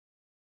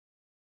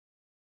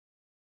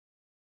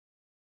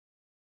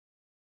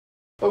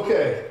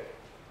Okay,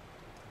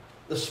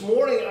 this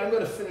morning I'm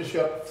going to finish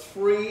up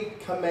 3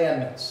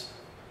 commandments.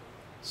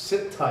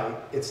 Sit tight,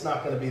 it's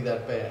not going to be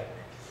that bad.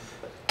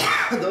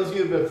 Those of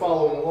you who have been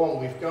following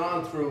along, we've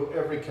gone through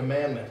every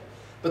commandment.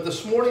 But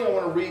this morning I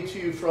want to read to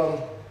you from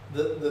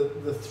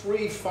the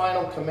 3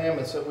 final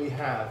commandments that we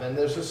have. And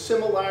there's a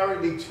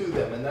similarity to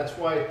them. And that's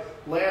why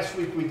last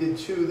week we did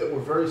 2 that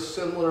were very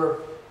similar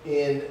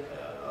in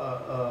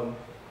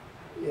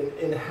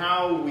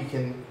how we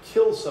can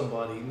kill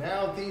somebody.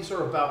 Now these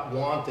are about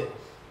wanting.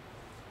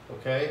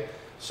 Okay?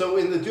 So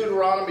in the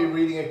Deuteronomy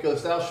reading it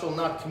goes, "Thou shalt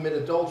not commit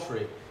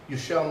adultery. You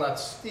shall not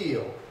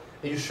steal.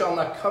 And you shall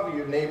not covet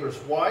your neighbor's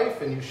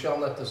wife, and you shall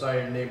not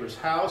desire your neighbor's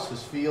house,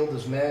 his field,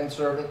 his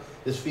manservant,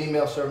 his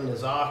female servant,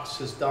 his ox,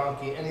 his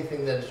donkey,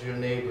 anything that is your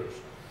neighbor's."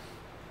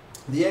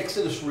 The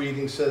Exodus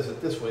reading says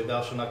it this way: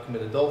 "Thou shalt not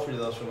commit adultery,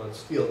 thou shalt not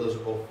steal." Those are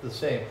both the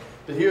same.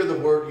 But here the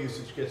word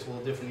usage gets a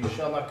little different. "You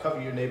shall not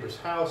covet your neighbor's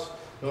house,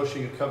 nor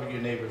shall you covet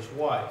your neighbor's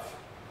wife."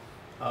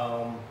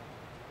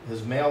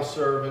 His male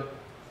servant,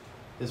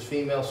 his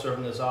female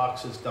servant, his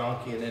ox, his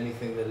donkey, and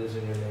anything that is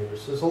in your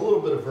neighbor's. There's a little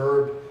bit of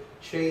verb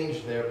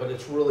change there, but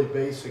it's really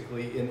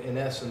basically, in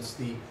essence,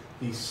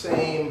 the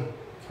same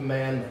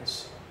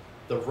commandments.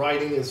 The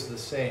writing is the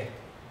same.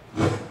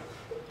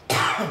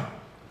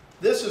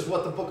 This is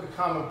what the Book of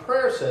Common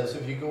Prayer says.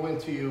 If you go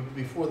into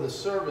before the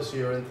service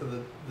here, into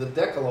the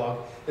Decalogue,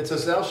 it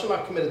says, "Thou shalt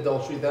not commit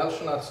adultery, thou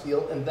shalt not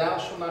steal, and thou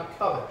shalt not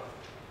covet."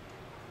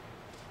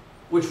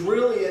 Which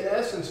really, in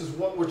essence, is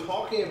what we're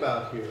talking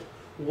about here.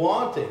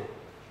 Wanting,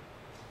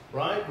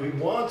 right? We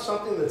want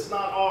something that's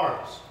not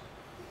ours.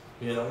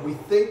 You know, we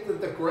think that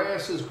the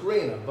grass is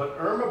greener, but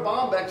Irma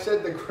Bombeck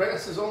said the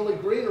grass is only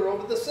greener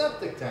over the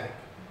septic tank.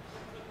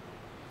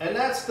 And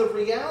that's the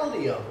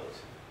reality of it.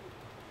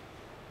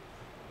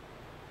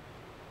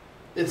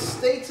 It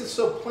states it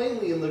so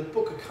plainly in the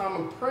Book of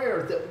Common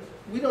Prayer that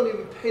we don't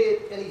even pay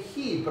it any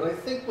heed. But I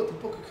think what the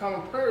Book of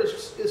Common Prayer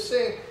is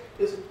saying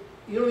is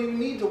you don't even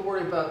need to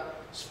worry about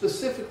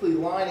specifically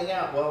lining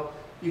out, well,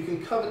 you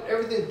can covet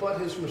everything but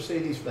his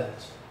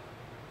Mercedes-Benz.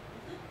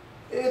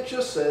 It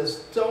just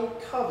says, don't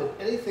covet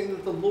anything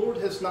that the Lord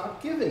has not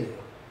given you.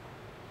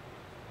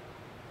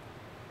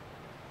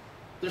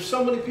 There's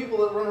so many people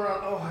that run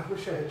around, "Oh, I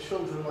wish I had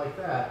children like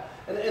that."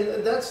 And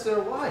that's their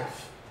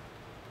life,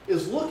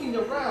 is looking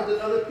around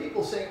at other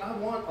people saying, "I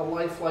want a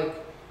life like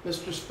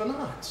Mr.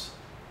 Spinatz."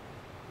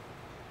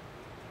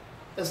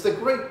 As the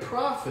great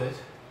prophet,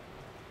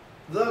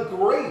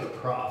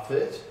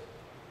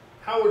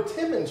 Howard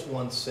Timmons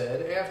once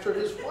said after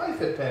his wife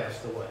had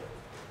passed away.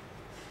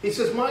 He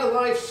says, "My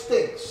life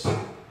stinks,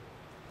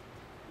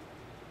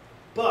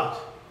 but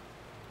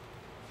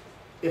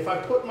if I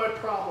put my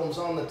problems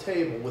on the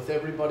table with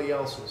everybody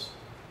else's,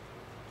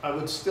 I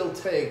would still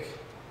take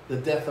the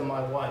death of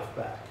my wife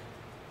back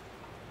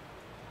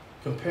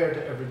compared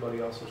to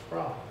everybody else's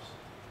problems."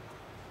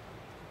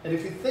 And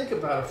if you think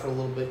about it for a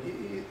little bit,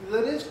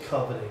 that is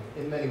coveting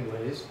in many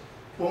ways.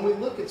 When we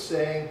look at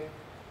saying,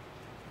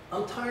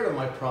 "I'm tired of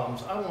my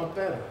problems, I want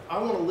better. I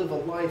want to live a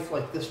life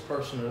like this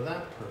person or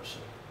that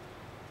person."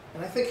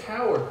 And I think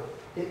Howard,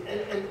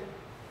 and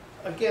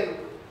again,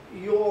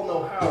 you all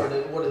know Howard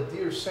and what a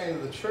dear saint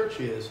of the church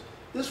he is.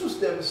 This was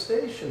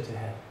devastation to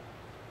him,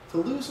 to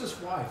lose his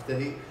wife.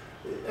 They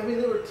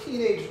were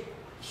teenage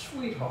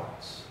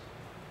sweethearts,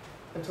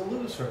 and to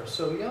lose her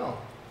so young.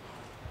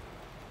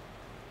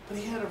 But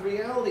he had a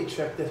reality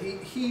check that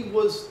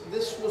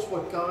this was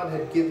what God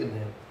had given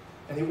him,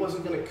 and he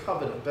wasn't going to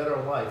covet a better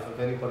life of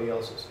anybody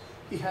else's.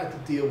 He had to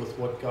deal with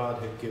what God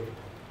had given him.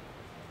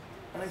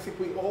 And I think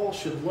we all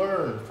should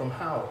learn from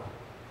Howard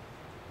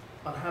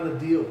on how to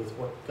deal with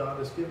what God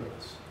has given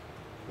us.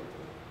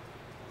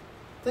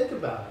 Think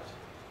about it.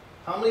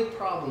 How many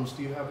problems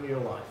do you have in your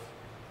life?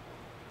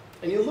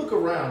 And you look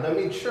around. I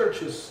mean,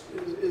 church is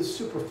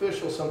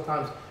superficial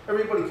sometimes.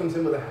 Everybody comes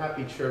in with a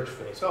happy church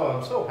face. "Oh,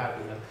 I'm so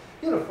happy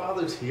that,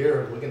 Father's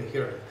here. We're going to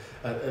hear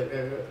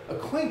a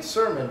quaint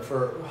sermon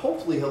for,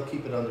 hopefully he'll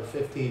keep it under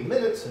 15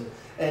 minutes.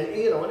 And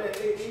you're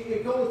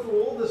going through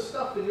all this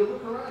stuff, and you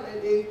look around,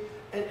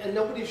 and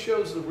nobody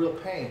shows the real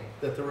pain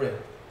that they're in.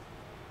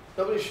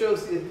 Nobody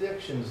shows the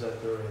addictions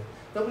that they're in.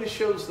 Nobody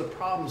shows the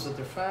problems that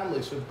their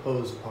families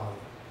impose upon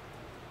them.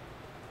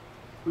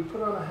 We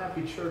put on a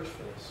happy church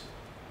face.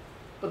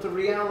 But the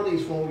reality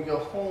is when we go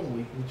home,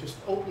 we just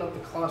open up the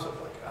closet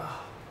like,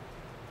 ah.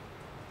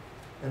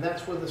 And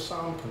that's where the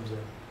psalm comes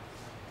in.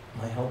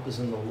 My help is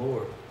in the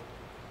Lord.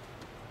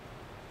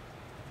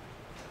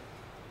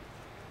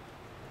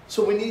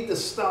 So we need to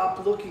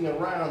stop looking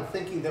around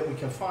thinking that we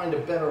can find a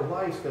better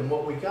life than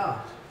what we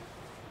got.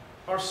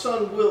 Our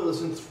son Will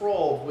is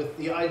enthralled with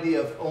the idea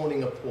of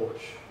owning a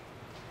Porsche.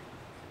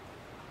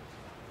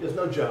 He has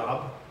no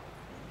job.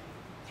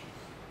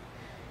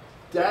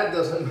 Dad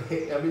doesn't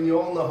make, you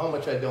all know how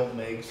much I don't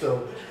make,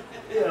 so,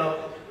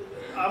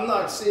 I'm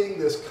not seeing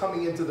this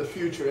coming into the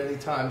future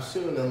anytime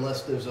soon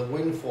unless there's a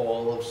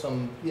windfall of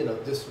some,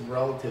 distant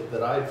relative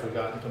that I'd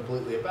forgotten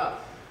completely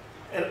about.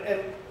 And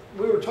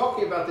we were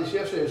talking about this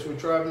yesterday as we were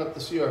driving up to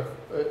see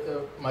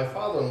my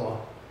father-in-law.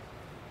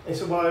 And he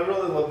said, well, I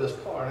really love this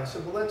car. And I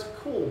said, well, that's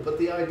cool, but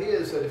the idea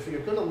is that if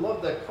you're going to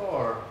love that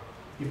car,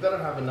 you better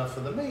have enough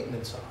for the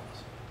maintenance on it.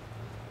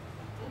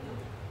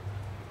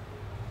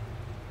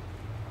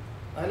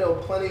 I know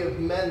plenty of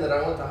men that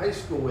I went to high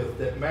school with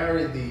that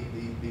married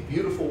the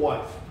beautiful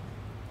wife.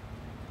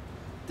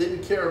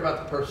 Didn't care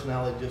about the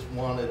personality, just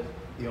wanted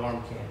the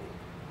arm candy.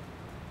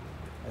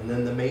 And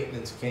then the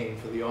maintenance came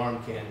for the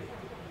arm candy.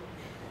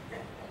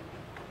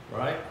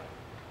 Right?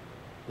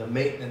 The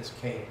maintenance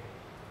came.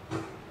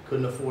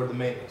 Couldn't afford the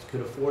maintenance.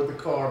 Could afford the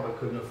car, but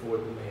couldn't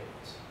afford the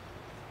maintenance.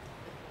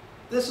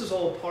 This is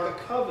all part of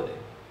coveting.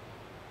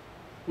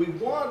 We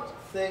want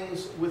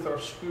things with our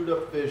screwed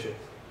up vision.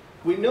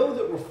 We know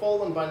that we're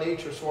fallen by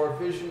nature, so our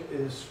vision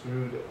is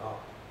screwed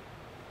up.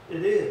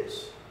 It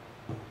is.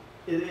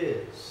 It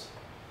is.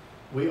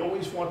 We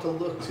always want to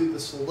look to the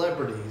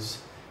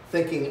celebrities,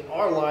 thinking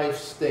our life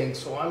stinks,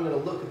 so I'm going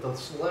to look at the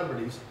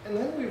celebrities, and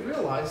then we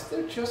realize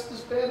they're just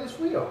as bad as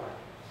we are.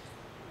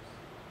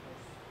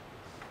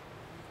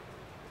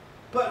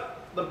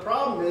 But the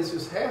problem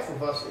is half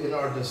of us, in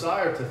our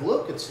desire to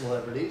look at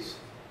celebrities,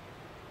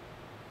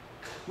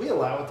 we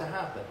allow it to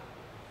happen,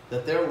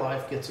 that their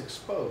life gets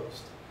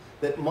exposed,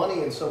 that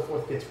money and so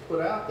forth gets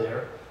put out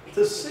there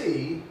to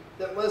see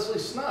that Leslie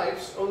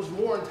Snipes owes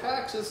more in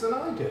taxes than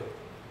I do.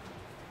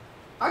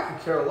 I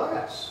could care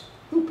less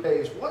who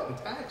pays what in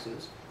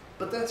taxes,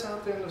 but that's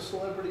out there in the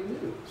celebrity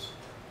news.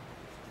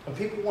 And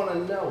people want to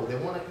know, they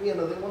want to, they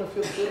want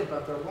to feel good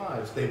about their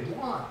lives. They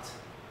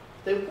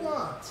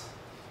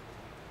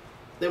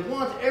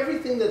want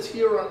everything that's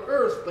here on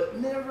earth, but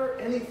never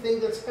anything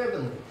that's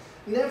heavenly.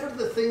 Never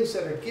the things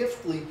that are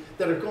giftly,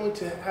 that are going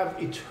to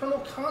have eternal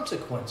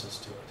consequences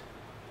to it.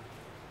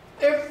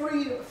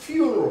 Every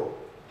funeral,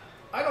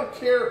 I don't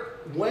care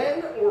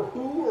when or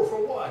who or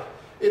for what,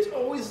 it's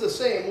always the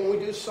same when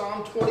we do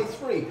Psalm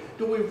 23.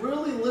 Do we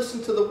really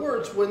listen to the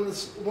words when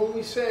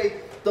we say,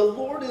 the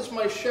Lord is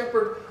my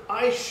shepherd,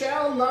 I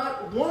shall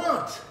not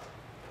want?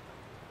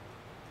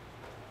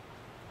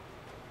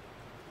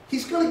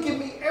 He's going to give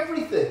me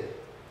everything.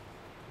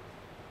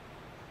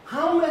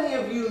 How many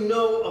of you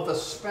know of a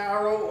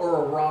sparrow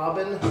or a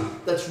robin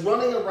that's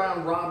running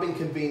around robbing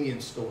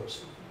convenience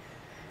stores?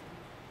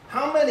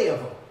 How many of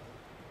them?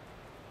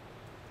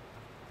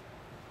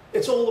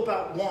 It's all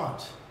about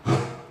want.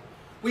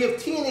 We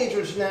have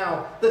teenagers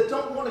now that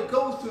don't want to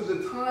go through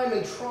the time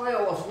and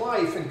trial of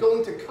life and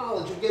going to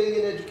college and getting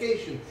an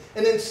education.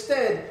 And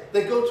instead,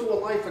 they go to a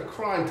life of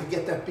crime to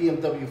get that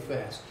BMW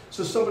fast.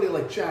 So somebody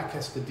like Jack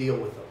has to deal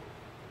with them.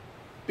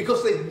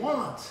 Because they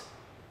want.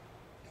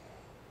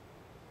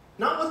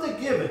 Not what they're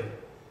given,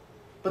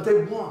 but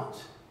they want.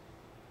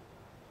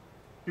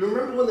 You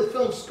remember when the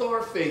film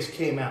Scarface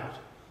came out?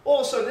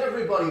 All of a sudden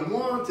everybody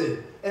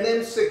wanted an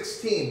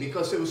M16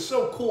 because it was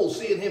so cool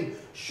seeing him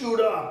shoot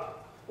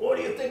up. What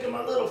do you think of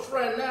my little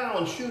friend now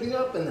and shooting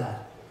up in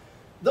that?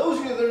 Those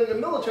of you that are in the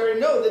military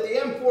know that the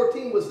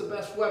M14 was the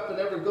best weapon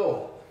ever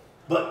going.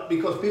 But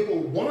because people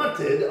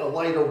wanted a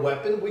lighter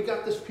weapon, we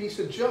got this piece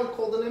of junk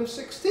called an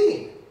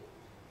M16.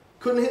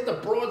 Couldn't hit the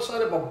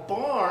broadside of a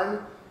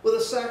barn with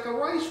a sack of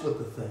rice with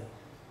the thing.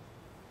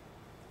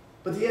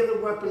 But the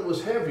other weapon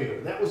was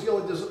heavier. That was the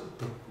only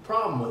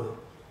problem with it.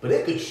 But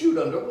it could shoot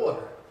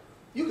underwater.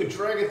 You could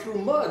drag it through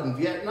mud in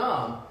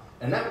Vietnam,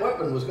 and that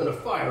weapon was going to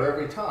fire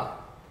every time.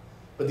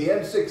 But the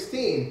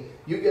M16,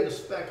 you get a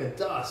speck of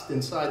dust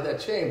inside that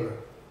chamber.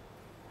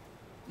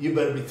 You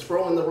better be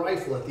throwing the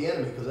rifle at the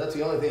enemy, because that's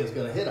the only thing that's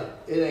going to hit them.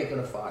 It ain't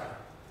going to fire.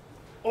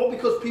 All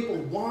because people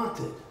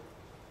wanted.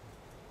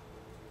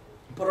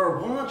 But our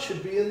want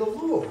should be in the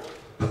Lord.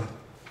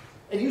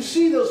 And you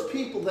see those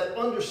people that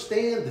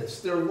understand this.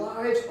 Their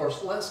lives are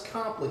less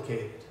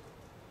complicated.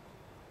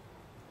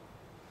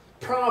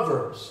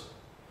 Proverbs.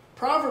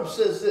 Proverbs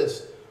says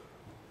this,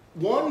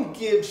 one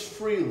gives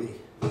freely,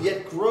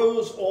 yet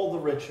grows all the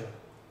richer.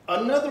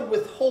 Another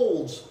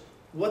withholds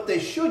what they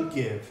should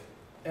give,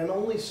 and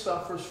only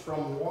suffers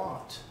from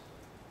want.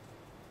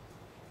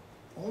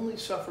 Only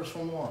suffers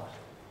from want.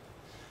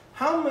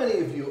 How many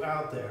of you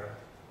out there,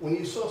 when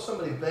you saw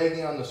somebody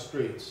begging on the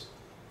streets,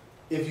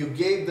 if you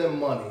gave them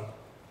money,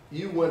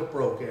 you went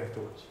broke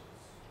afterwards?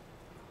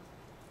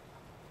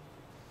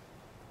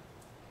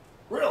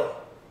 Really?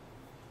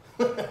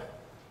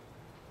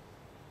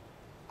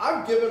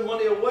 I've given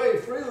money away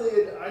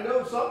freely, and I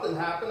know something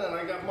happened, and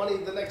I got money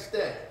the next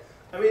day.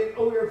 I mean,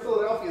 over here in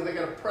Philadelphia, they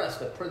got a press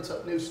that prints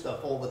up new stuff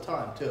all the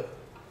time, too.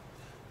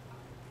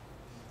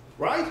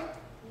 Right?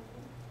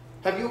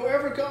 Have you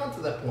ever gone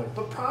to that point?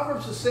 But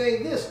Proverbs is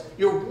saying this,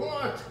 your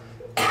want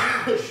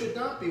should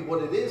not be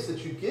what it is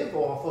that you give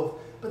off of,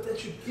 but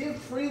that you give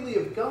freely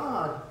of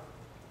God,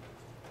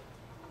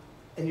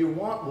 and your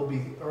want will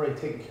be already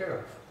taken care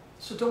of.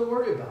 So don't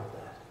worry about that.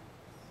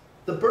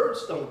 The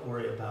birds don't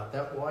worry about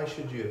that. Why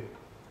should you?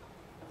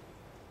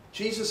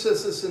 Jesus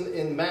says this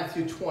in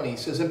Matthew 20. He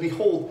says, and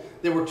behold,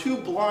 there were two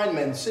blind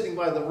men sitting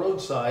by the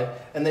roadside,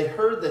 and they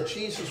heard that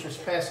Jesus was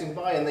passing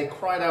by, and they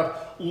cried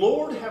out,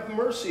 Lord, have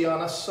mercy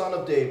on us, Son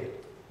of David.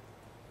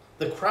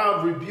 The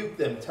crowd rebuked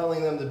them,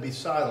 telling them to be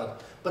silent.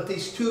 But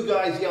these two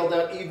guys yelled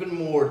out even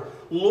more,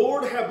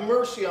 "Lord, have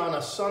mercy on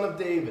us, Son of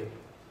David."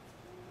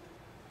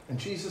 And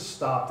Jesus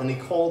stopped and he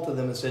called to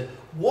them and said,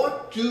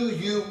 "What do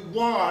you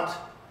want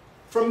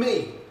from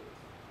me?"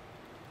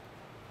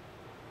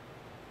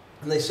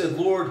 And they said,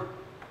 "Lord,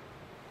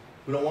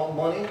 we don't want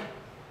money.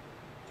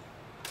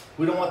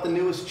 We don't want the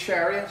newest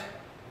chariot.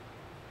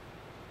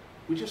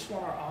 We just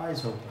want our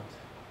eyes opened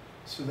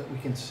so that we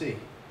can see."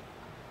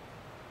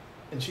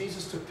 And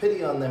Jesus took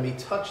pity on them. He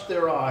touched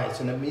their eyes,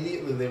 and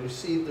immediately they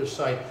received their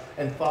sight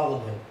and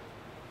followed him.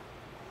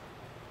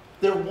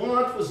 Their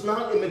want was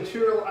not in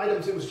material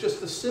items. It was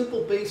just a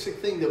simple, basic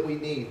thing that we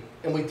need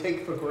and we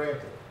take for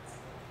granted.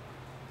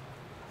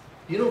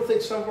 You don't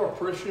think some of our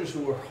parishioners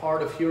who are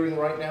hard of hearing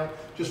right now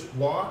just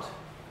want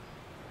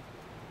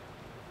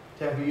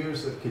to have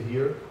ears that can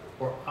hear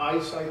or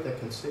eyesight that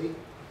can see?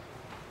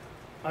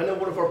 I know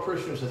one of our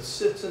parishioners that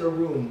sits in a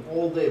room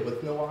all day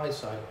with no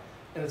eyesight,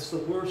 and it's the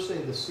worst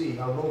thing to see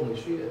how lonely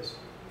she is.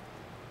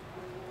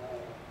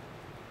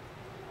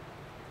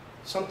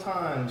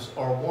 Sometimes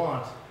our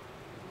want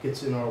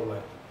gets in our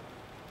way.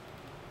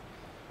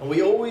 And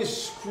we always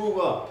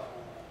screw up.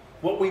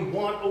 What we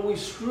want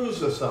always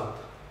screws us up.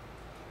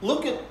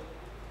 Look at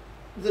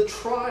the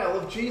trial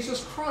of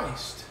Jesus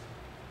Christ.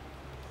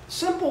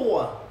 Simple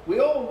one. We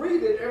all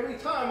read it every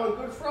time on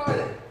Good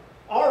Friday.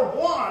 Our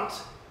want,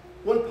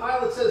 when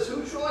Pilate says,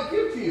 "Who shall I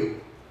give to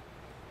you?"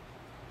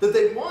 Did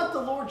they want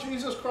the Lord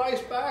Jesus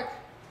Christ back?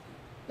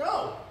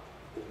 No.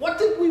 What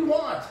did we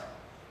want?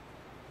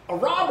 A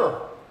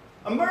robber,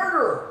 a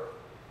murderer.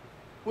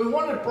 We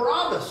wanted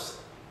Barabbas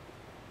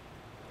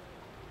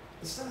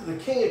instead of the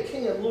King of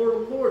Kings and Lord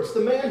of Lords, the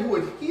man who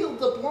had healed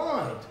the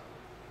blind.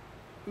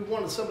 We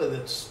wanted somebody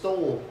that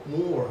stole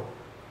more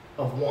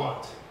of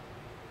want.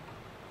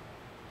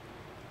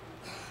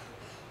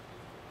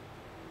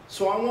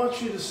 So I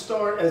want you to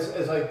start,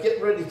 as I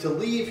get ready to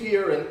leave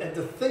here, and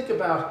to think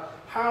about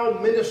how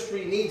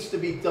ministry needs to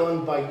be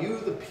done by you,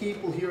 the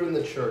people here in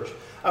the church.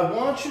 I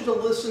want you to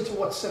listen to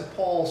what St.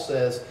 Paul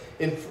says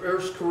in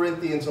 1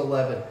 Corinthians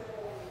 11.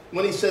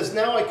 When he says,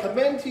 "Now I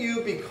commend to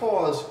you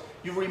because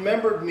you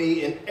remembered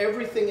me in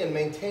everything and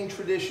maintained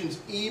traditions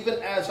even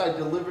as I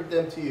delivered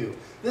them to you."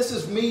 This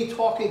is me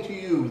talking to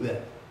you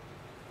then.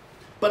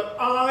 "But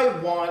I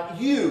want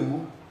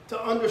you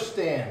to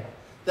understand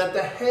that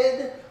the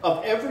head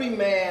of every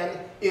man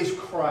is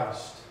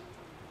Christ.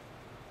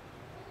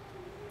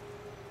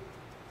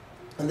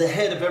 And the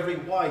head of every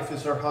wife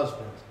is her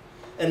husband.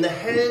 And the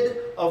head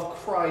of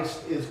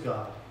Christ is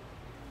God."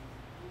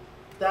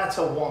 That's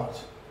a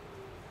want.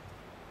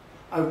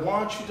 I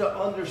want you to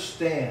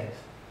understand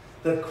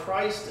that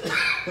Christ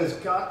has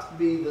got to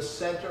be the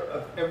center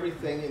of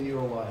everything in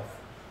your life,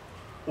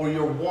 or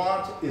your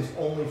want is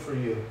only for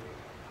you.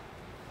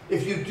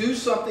 If you do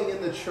something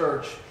in the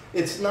church,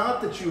 it's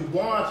not that you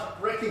want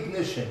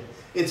recognition.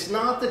 It's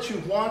not that you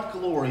want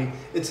glory.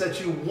 It's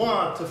that you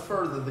want to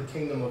further the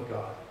kingdom of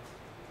God.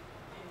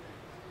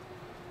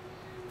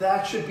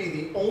 That should be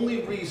the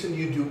only reason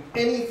you do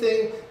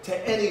anything to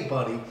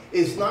anybody.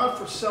 Is not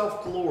for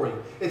self-glory.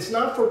 It's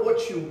not for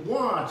what you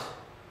want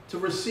to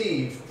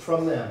receive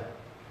from them,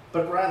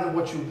 but rather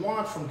what you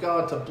want from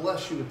God to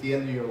bless you at the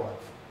end of your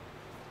life,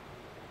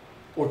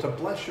 or to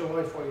bless your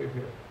life while you're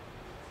here.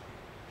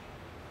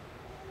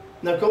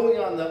 Now, going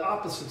on the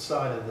opposite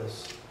side of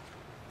this,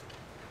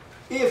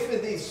 if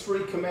in these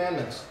 3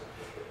 commandments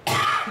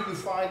you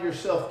find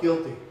yourself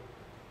guilty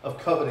of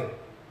coveting,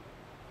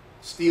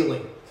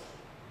 stealing,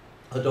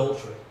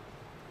 adultery.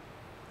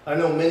 I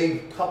know many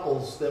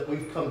couples that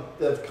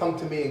have come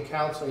to me in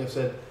counseling have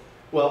said,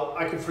 "Well,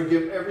 I can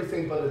forgive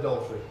everything but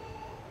adultery."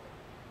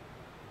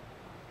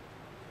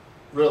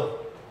 Really?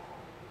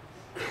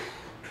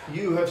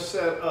 You have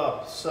set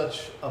up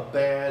such a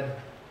bad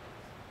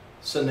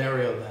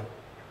scenario then,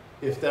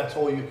 if that's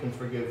all you can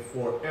forgive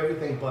for,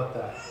 everything but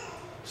that.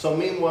 So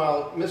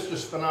meanwhile, Mr.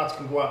 Spinaz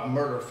can go out and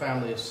murder a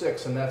family of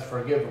 6, and that's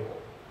forgivable.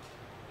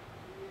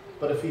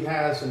 But if he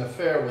has an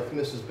affair with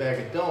Mrs. Bag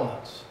of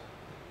Donuts,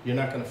 you're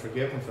not going to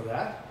forgive him for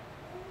that?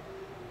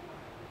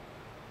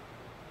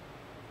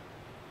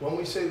 When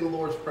we say the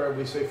Lord's Prayer,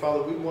 we say,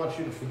 "Father, we want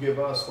you to forgive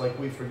us like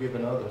we've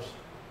forgiven others."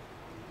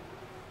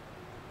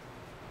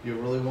 Do you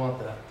really want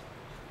that?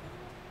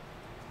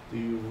 Do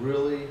you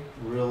really,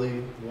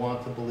 really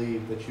want to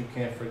believe that you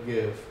can't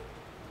forgive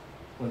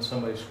when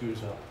somebody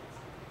screws up?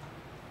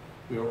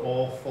 We are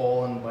all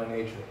fallen by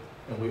nature,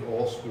 and we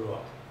all screw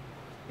up.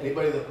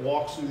 Anybody that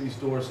walks through these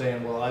doors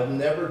saying, "Well, I've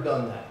never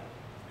done that."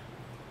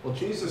 Well,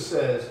 Jesus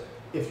says,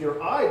 if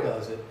your eye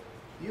does it,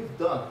 you've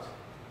done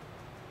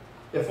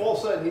it. If all of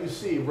a sudden you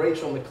see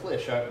Rachel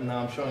McClish, now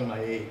I'm showing my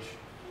age.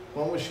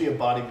 When was she a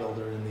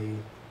bodybuilder? In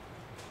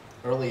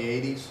the early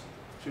 80s?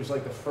 She was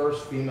like the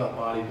first female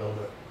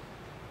bodybuilder.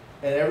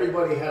 And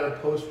everybody had her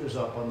posters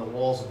up on the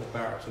walls of the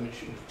barracks. I mean,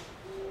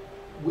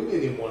 we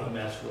didn't even want to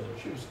mess with her.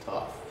 She was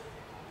tough.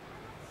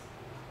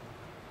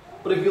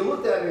 But if you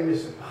looked at her and you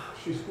said, "Oh,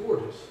 she's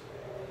gorgeous,"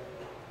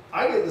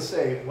 I get to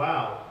say,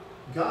 wow,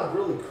 God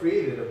really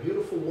created a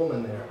beautiful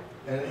woman there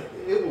and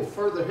it will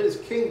further his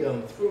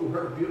kingdom through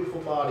her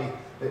beautiful body.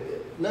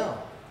 No.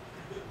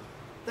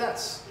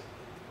 That's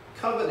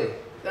coveting.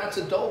 That's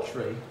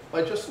adultery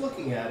by just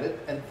looking at it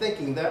and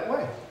thinking that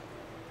way.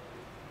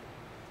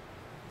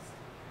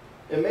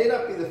 It may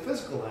not be the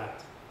physical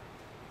act,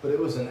 but it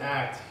was an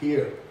act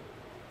here,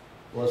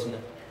 wasn't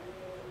it?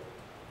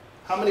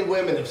 How many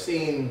women have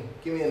seen,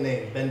 give me a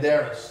name,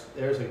 Banderas?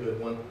 There's a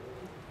good one.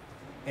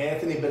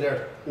 Anthony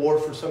Banderas. Or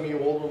for some of you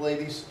older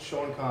ladies,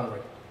 Sean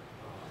Connery.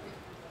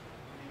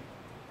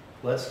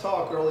 Let's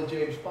talk early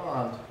James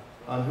Bond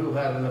on who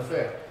had an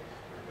affair.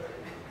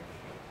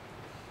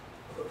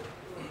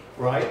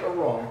 Right or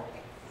wrong?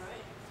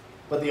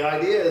 But the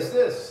idea is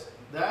this.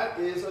 That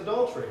is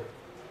adultery.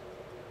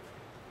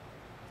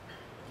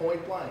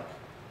 Point blank.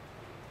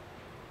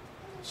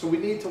 So we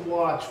need to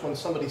watch when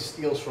somebody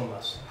steals from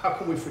us. How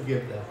can we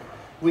forgive them?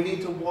 We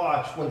need to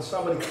watch when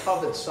somebody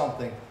covets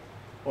something,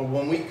 or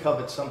when we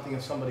covet something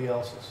of somebody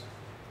else's.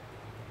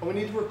 And we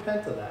need to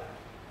repent of that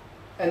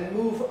and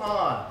move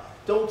on.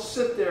 Don't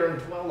sit there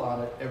and dwell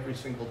on it every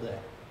single day.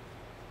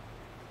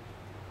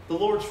 The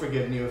Lord's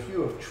forgiven you if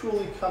you have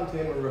truly come to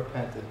him and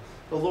repented.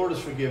 The Lord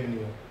has forgiven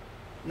you.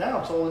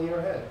 Now it's all in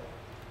your head.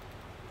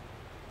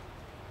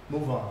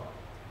 Move on.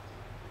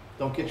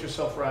 Don't get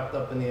yourself wrapped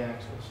up in the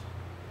axles.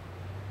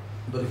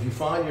 But if you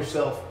find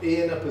yourself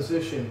in a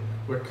position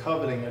where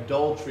coveting,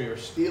 adultery, or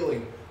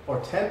stealing are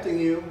tempting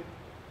you,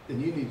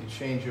 then you need to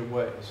change your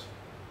ways.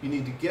 You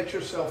need to get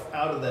yourself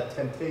out of that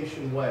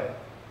temptation way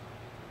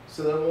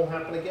so that it won't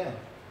happen again.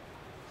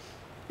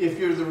 If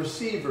you're the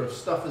receiver, if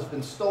stuff has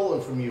been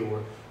stolen from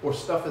you, or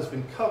stuff has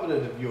been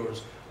coveted of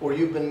yours, or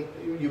you've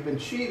been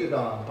cheated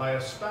on by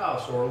a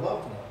spouse or a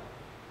loved one,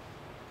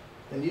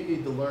 then you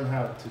need to learn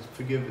how to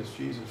forgive as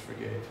Jesus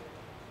forgave.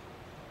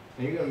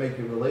 And you're going to make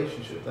your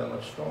relationship that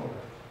much stronger.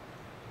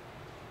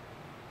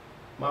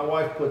 My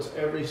wife puts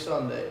every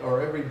Sunday,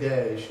 or every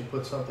day, she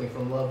puts something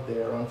from Love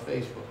Dare on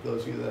Facebook,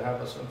 those of you that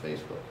have us on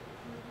Facebook.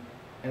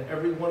 And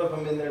every one of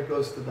them in there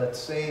goes to that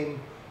same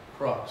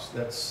crux,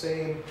 that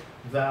same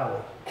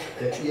valley,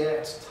 that yeah,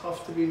 it's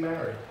tough to be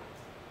married.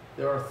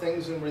 There are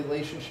things in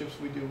relationships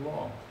we do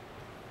wrong,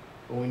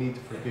 but we need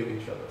to forgive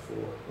each other for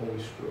when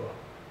we screw up.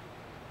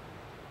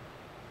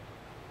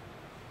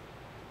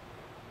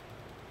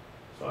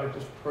 So I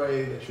just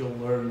pray that you'll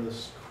learn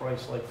this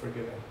Christ-like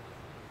forgiving,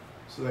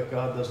 so that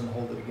God doesn't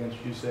hold it against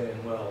you saying,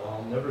 well,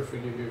 I'll never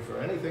forgive you for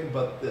anything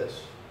but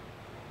this.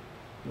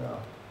 No.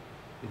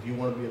 If you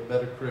want to be a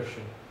better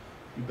Christian,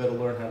 you better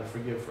learn how to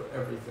forgive for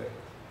everything.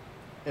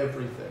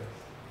 Everything.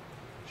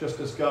 Just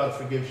as God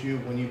forgives you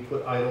when you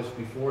put idols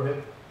before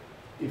him,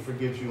 he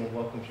forgives you and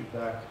welcomes you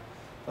back.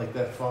 Like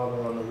that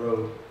father on the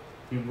road.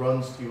 He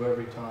runs to you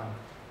every time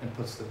and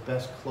puts the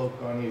best cloak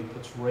on you,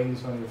 puts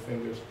rings on your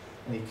fingers,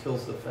 and he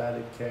kills the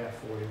fatted calf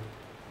for you.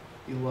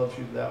 He loves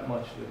you that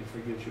much that he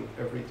forgives you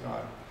every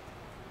time.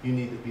 You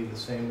need to be the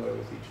same way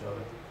with each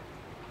other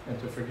and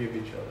to forgive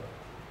each other.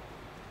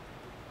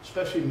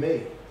 Especially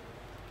me.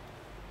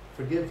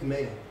 Forgive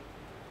me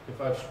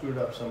if I've screwed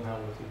up somehow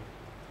with you,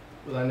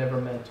 but I never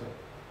meant to.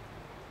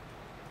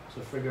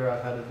 So figure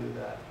out how to do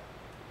that.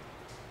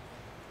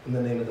 In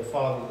the name of the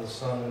Father, the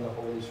Son, and the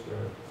Holy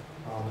Spirit.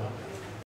 Amen.